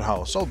 Haunted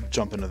House. I'll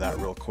jump into that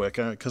real quick,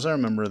 because I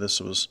remember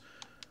this was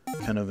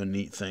kind of a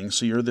neat thing.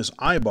 So you're this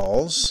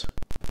eyeballs.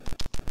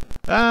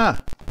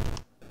 Ah!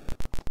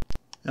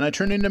 And I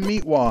turned into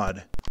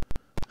Meatwad.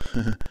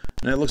 And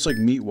it looks like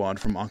Meatwad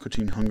from Aqua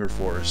Teen Hunger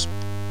Force.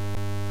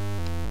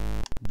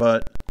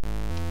 But...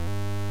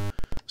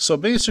 so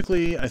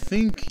basically, I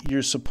think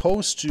you're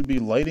supposed to be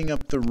lighting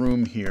up the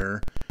room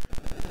here.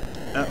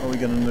 Oh, we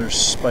got another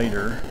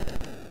spider.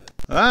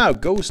 Ah,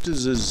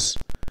 ghostesses!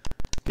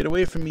 Get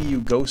away from me,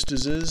 you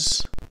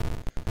ghostesses.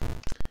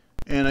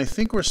 And I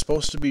think we're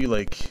supposed to be,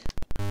 like,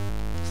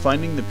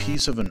 finding the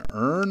piece of an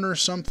urn or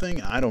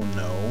something? I don't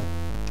know.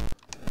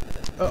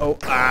 Uh-oh.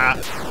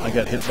 Ah! I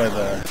got hit by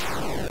the...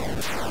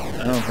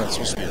 I don't know if that's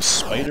supposed to be a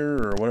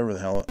spider or whatever the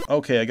hell.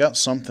 Okay, I got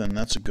something.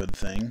 That's a good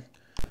thing.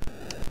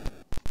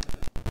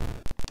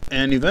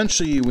 And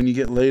eventually, when you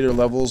get later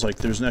levels, like,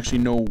 there's actually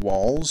no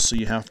walls, so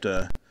you have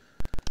to...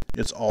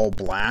 it's all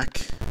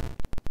black.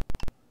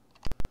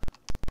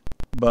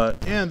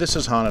 But, yeah, this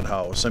is Haunted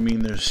House. I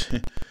mean, there's...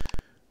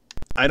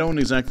 I don't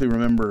exactly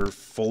remember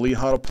fully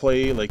how to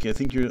play. Like, I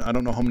think I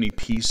don't know how many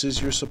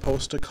pieces you're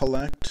supposed to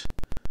collect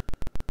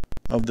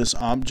of this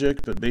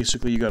object, but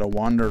basically you gotta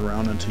wander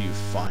around until you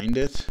find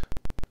it.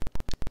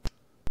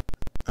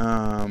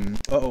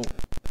 Uh-oh.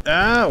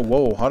 Ah,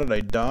 whoa, how did I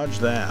dodge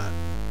that?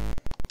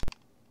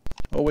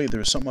 Oh, wait,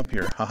 there's something up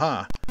here.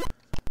 Haha.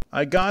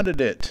 I got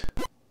it.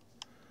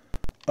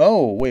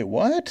 Oh, wait,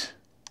 what?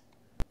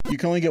 You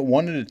can only get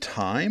one at a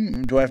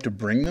time? Do I have to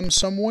bring them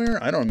somewhere?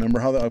 I don't remember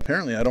how that...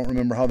 apparently, I don't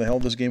remember how the hell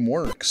this game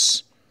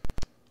works.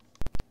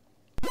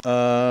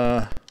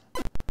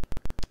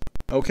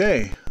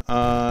 Okay.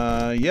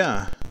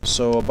 Yeah.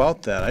 So,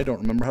 about that, I don't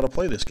remember how to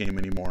play this game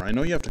anymore. I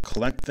know you have to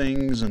collect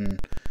things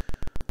and...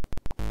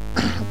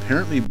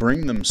 apparently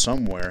bring them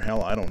somewhere.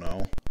 Hell, I don't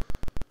know.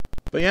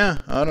 But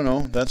yeah, I don't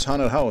know. That's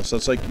Haunted House.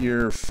 That's like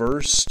your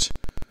first...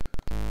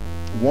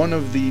 one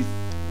of the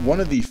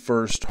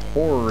first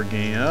horror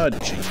game. Oh,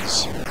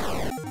 jeez.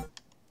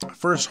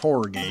 First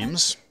horror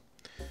games.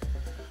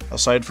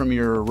 Aside from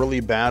your really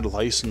bad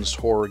licensed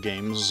horror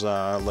games,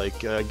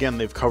 again,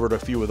 they've covered a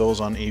few of those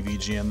on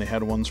AVGN. They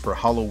had ones for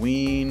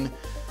Halloween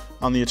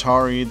on the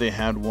Atari. They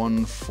had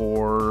one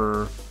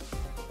for...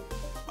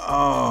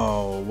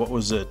 oh, what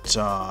was it?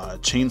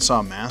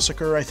 Chainsaw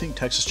Massacre, I think.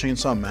 Texas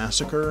Chainsaw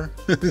Massacre.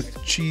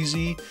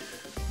 Cheesy.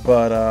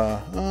 But,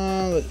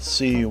 let's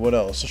see, what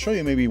else? I'll show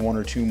you maybe one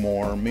or two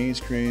more.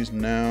 Maze Craze,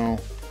 no.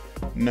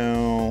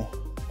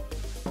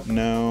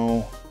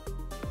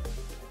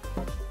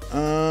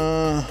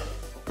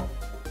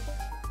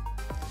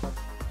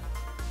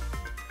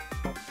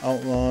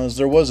 Outlaws,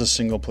 there was a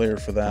single player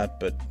for that,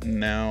 but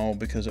now,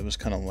 because it was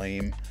kind of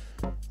lame.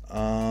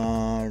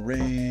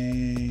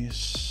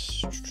 Race...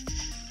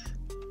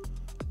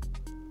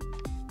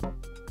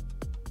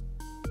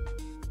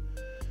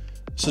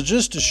 so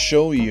just to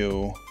show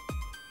you,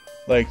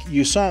 like,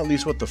 you saw at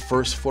least what the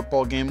first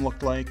football game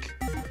looked like.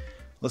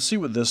 Let's see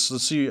what this,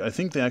 let's see, I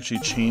think they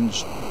actually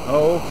changed,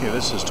 oh, okay,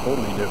 this is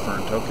totally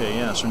different. Okay,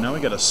 yeah, so now we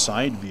got a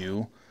side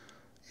view.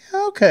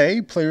 Okay,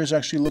 players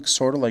actually look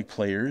sort of like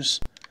players.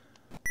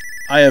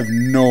 I have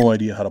no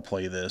idea how to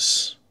play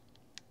this.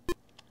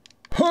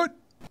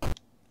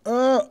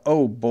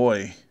 Oh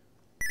boy.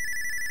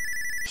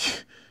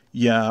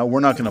 Yeah, we're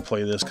not going to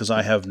play this because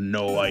I have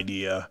no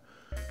idea.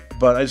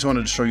 But I just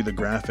wanted to show you the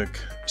graphic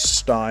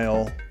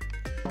style.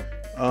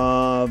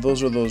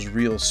 Those are those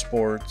real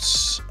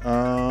sports.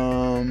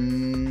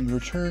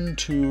 Return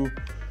to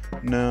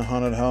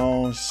Haunted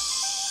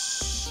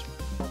House.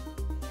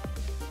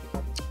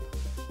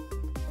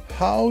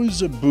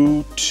 How's a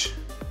boot?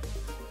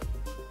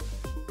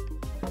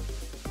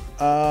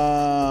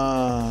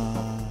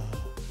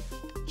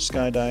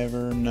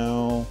 Skydiver,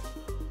 no.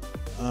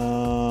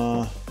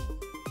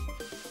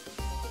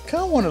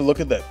 Kind of want to look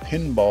at that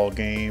pinball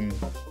game.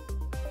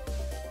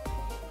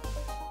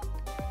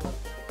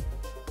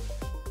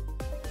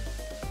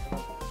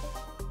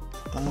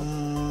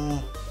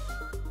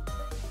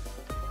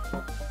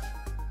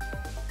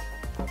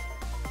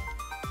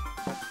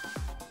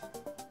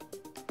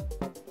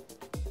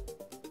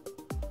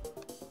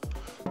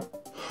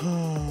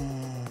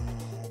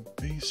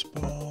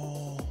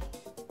 Baseball.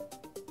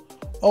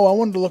 Oh, I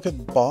wanted to look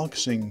at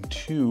boxing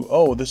too.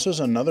 Oh, this is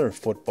another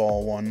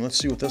football one. Let's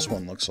see what this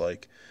one looks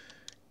like.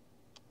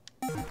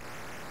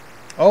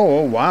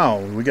 Oh, wow.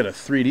 We got a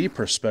 3D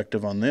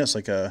perspective on this,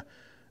 like a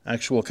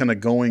actual kind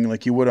of going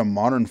like you would a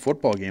modern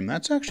football game.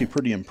 That's actually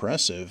pretty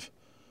impressive.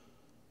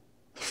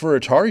 For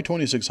Atari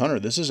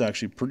 2600, this is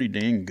actually pretty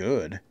dang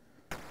good.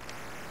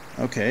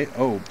 Okay,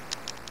 oh,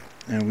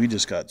 and we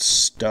just got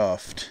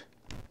stuffed.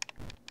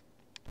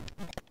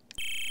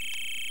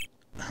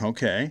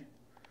 Okay.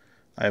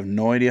 I have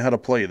no idea how to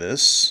play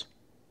this.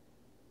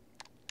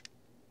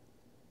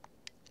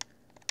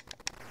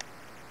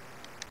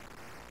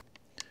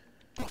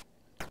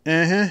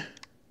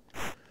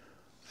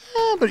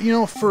 But you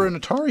know, for an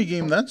Atari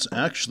game, that's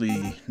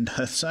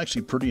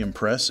actually pretty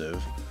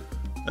impressive.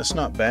 That's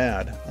not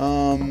bad.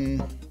 I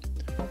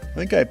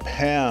think I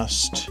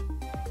passed.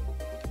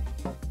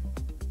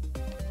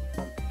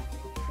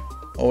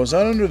 Oh, is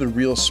that under the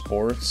real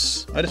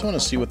sports? I just want to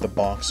see what the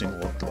boxing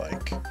looked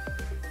like.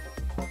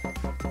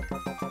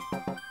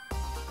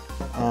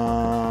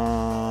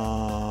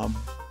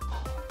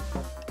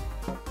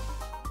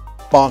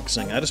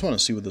 Boxing. I just want to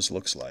see what this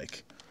looks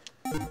like.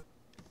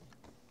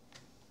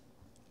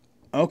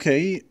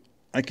 Okay,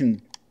 I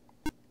can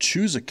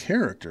choose a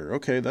character.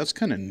 Okay, that's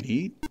kind of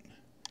neat.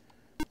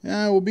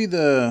 Yeah, we'll be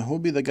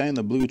the guy in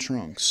the blue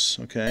trunks.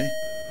 Okay.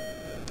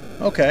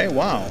 Okay.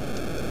 Wow.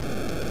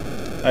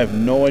 I have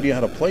no idea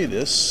how to play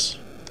this.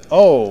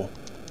 Oh,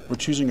 we're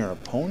choosing our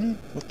opponent.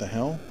 What the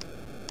hell?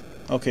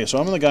 Okay, so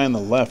I'm the guy on the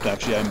left.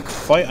 Actually,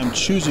 I'm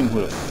choosing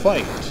who to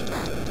fight.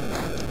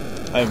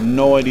 I have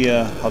no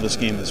idea how this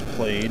game is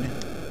played.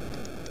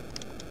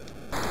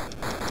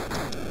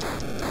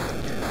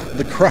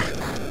 The crowd.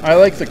 I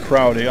like the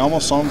crowd. It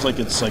almost sounds like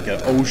it's like an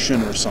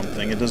ocean or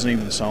something. It doesn't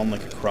even sound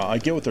like a crowd. I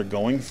get what they're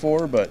going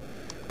for, but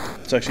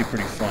it's actually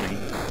pretty funny.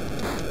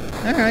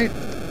 Alright.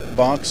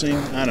 Boxing.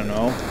 I don't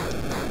know.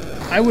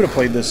 I would have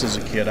played this as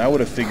a kid. I would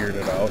have figured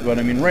it out. But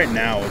I mean, right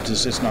now,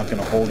 it's not going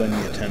to hold any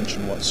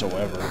attention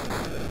whatsoever.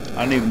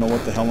 I don't even know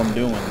what the hell I'm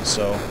doing.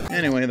 So,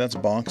 anyway, that's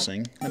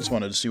boxing. I just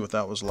wanted to see what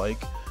that was like.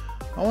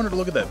 I wanted to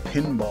look at that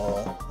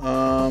pinball.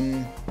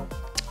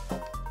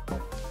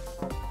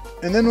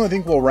 And then I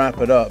think we'll wrap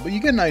it up. But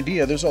you get an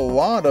idea. There's a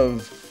lot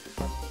of,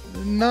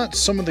 not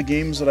some of the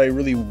games that I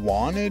really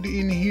wanted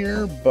in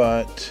here,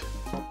 but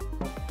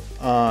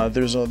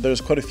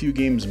there's quite a few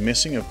games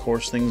missing. Of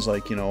course, things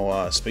like, you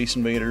know, Space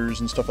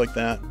Invaders and stuff like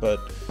that. But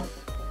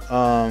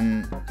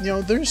you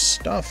know, there's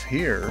stuff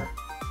here.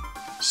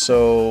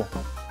 So,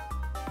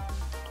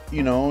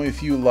 you know,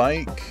 if you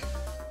like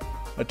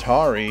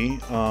Atari,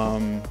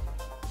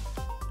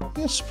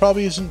 this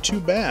probably isn't too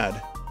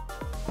bad.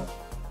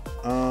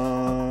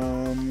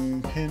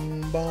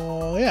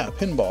 Pinball. Yeah,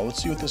 pinball.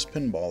 Let's see what this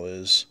pinball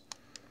is.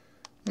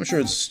 I'm sure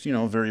it's, you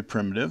know, very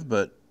primitive,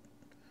 but...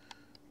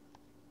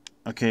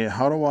 Okay,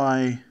 how do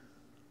I...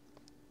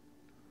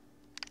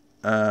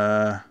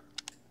 How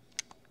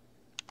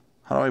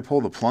do I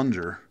pull the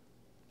plunger?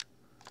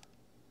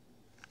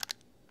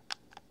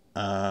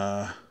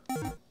 Well,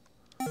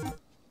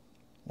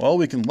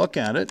 we can look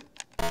at it.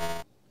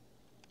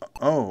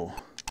 Oh.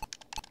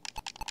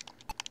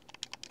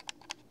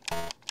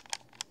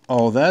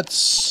 Oh,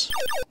 that's...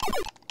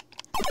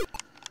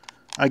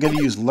 I gotta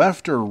use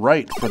left or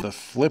right for the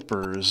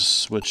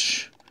flippers,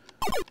 which...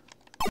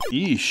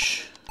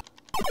 Eesh.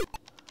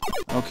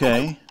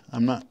 Okay,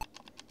 I'm not...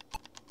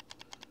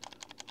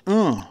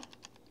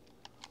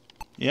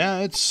 Yeah,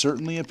 it's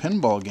certainly a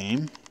pinball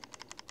game.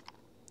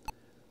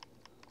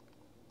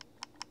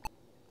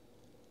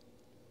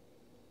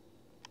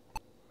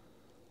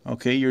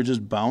 Okay, you're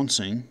just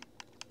bouncing.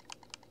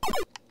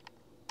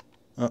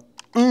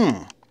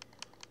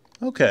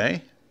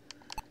 Okay.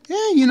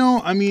 Yeah, you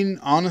know, I mean,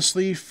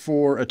 honestly,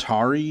 for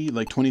Atari,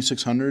 like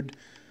 2600,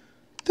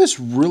 this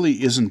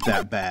really isn't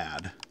that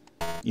bad.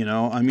 You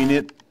know, I mean,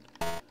 it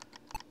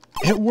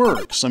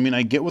works. I mean,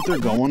 I get what they're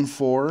going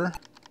for.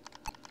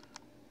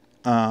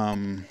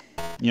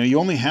 You know, you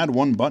only had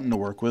one button to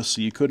work with,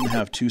 so you couldn't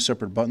have two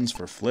separate buttons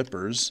for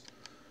flippers.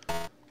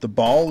 The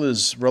ball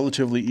is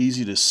relatively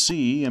easy to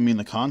see. I mean,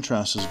 the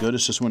contrast is good.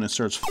 It's just when it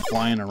starts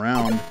flying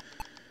around,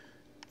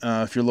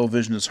 if you're low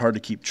vision, it's hard to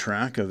keep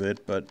track of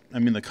it. But, I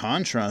mean, the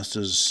contrast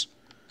is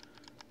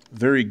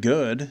very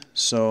good.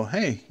 So,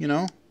 hey, you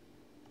know,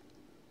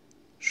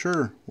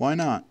 sure, why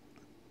not?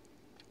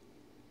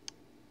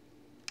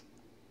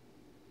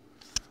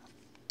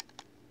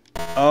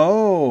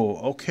 Oh,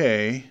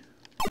 okay.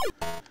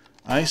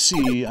 I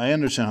see. I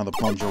understand how the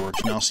plunger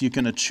works now. So you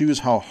can choose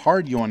how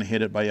hard you want to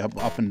hit it by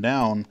up and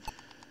down,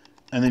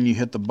 and then you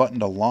hit the button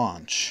to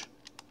launch.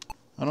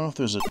 I don't know if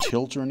there's a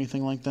tilt or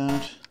anything like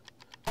that.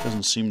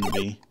 Doesn't seem to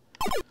be.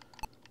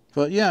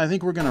 But yeah, I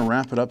think we're going to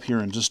wrap it up here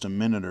in just a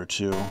minute or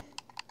two.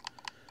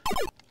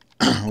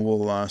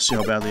 We'll see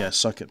how badly I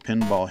suck at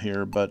pinball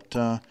here. But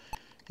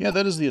yeah,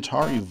 that is the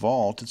Atari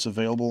Vault. It's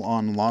available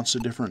on lots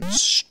of different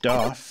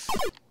stuff.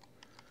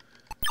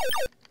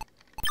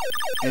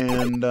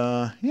 And,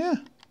 yeah,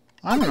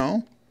 I don't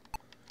know.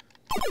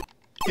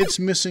 It's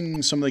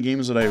missing some of the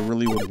games that I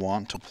really would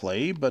want to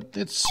play, but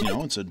it's, you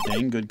know, it's a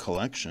dang good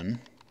collection.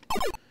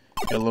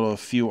 Got a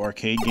few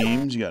arcade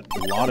games. You got a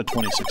lot of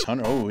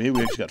 2600. Oh, hey,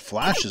 we actually got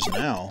flashes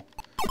now.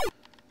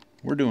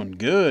 We're doing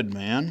good,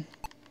 man.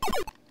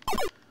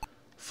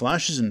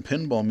 Flashes in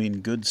pinball mean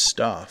good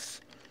stuff.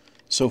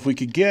 So if we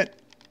could get,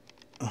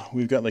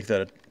 we've got like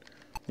that.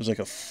 There's like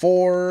a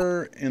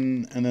 4,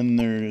 and then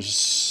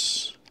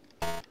there's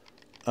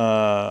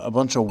a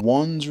bunch of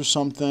 1s or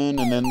something,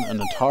 and then an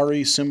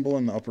Atari symbol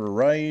in the upper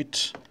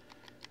right.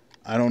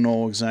 I don't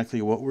know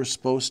exactly what we're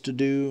supposed to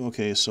do.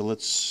 Okay, so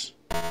let's.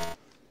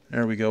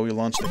 There we go. We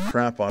launched the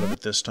crap out of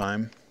it this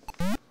time.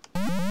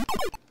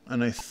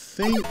 And I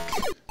think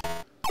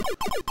I'm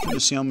trying to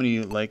see how many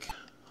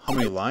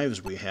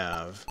lives we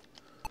have.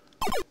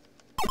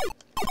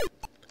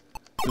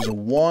 There's a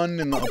 1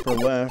 in the upper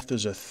left.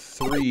 There's a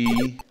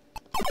 3.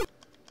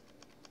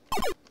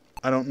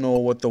 I don't know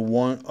what the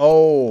 1...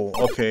 Oh,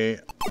 okay.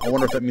 I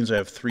wonder if that means I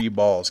have 3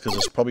 balls, because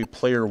it's probably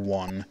player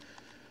 1,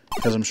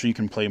 because I'm sure you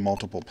can play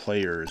multiple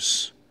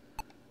players.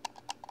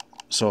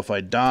 So if I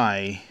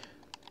die,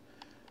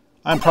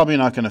 I'm probably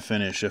not going to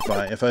finish if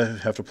I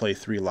have to play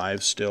 3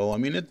 lives still. I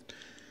mean,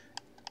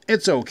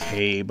 it's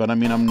okay, but I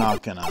mean, I'm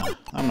not gonna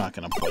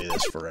play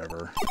this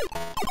forever.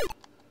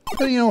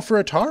 But you know,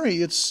 for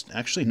Atari, it's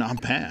actually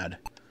not bad.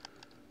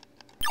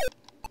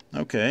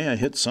 Okay, I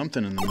hit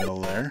something in the middle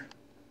there.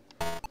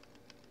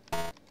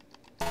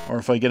 Or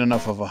if I get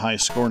enough of a high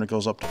score and it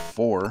goes up to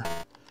 4.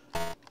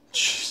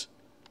 Jeez.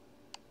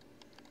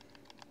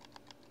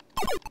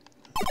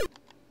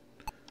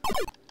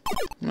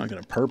 I'm not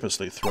going to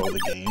purposely throw the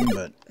game,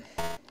 but...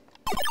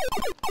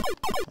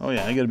 Oh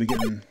yeah, I gotta be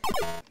getting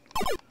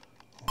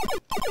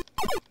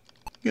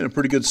a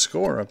pretty good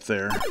score up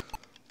there.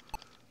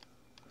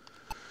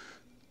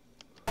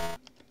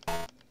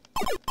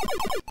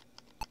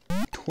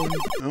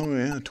 Oh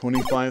yeah,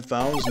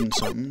 25,000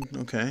 something.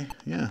 Okay,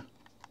 yeah.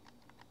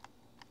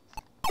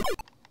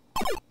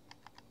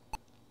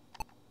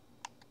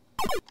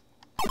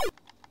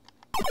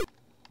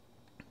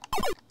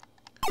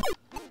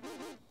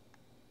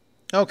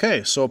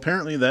 Okay, so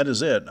apparently that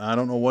is it. I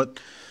don't know what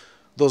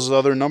those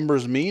other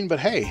numbers mean, but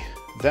hey,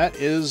 that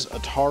is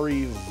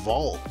Atari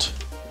Vault.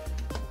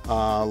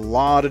 A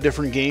lot of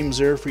different games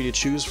there for you to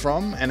choose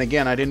from. And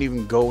again, I didn't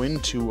even go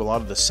into a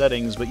lot of the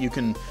settings, but you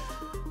can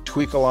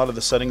tweak a lot of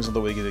the settings of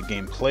the way the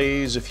game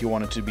plays, if you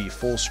want it to be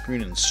full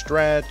screen and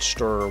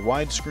stretched, or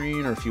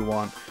widescreen, or if you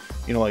want,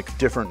 you know, like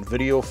different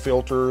video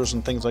filters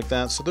and things like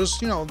that. So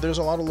there's, you know, there's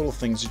a lot of little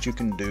things that you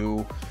can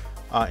do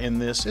in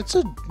this. It's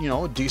a, you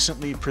know,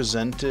 decently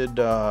presented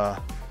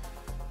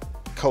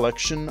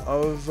collection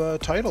of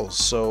titles.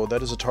 So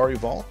that is Atari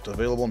Vault,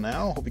 available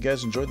now. Hope you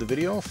guys enjoyed the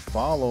video.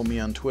 Follow me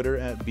on Twitter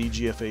at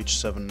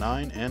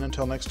BGFH79, and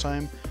until next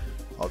time,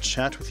 I'll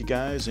chat with you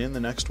guys in the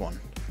next one.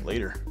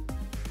 Later.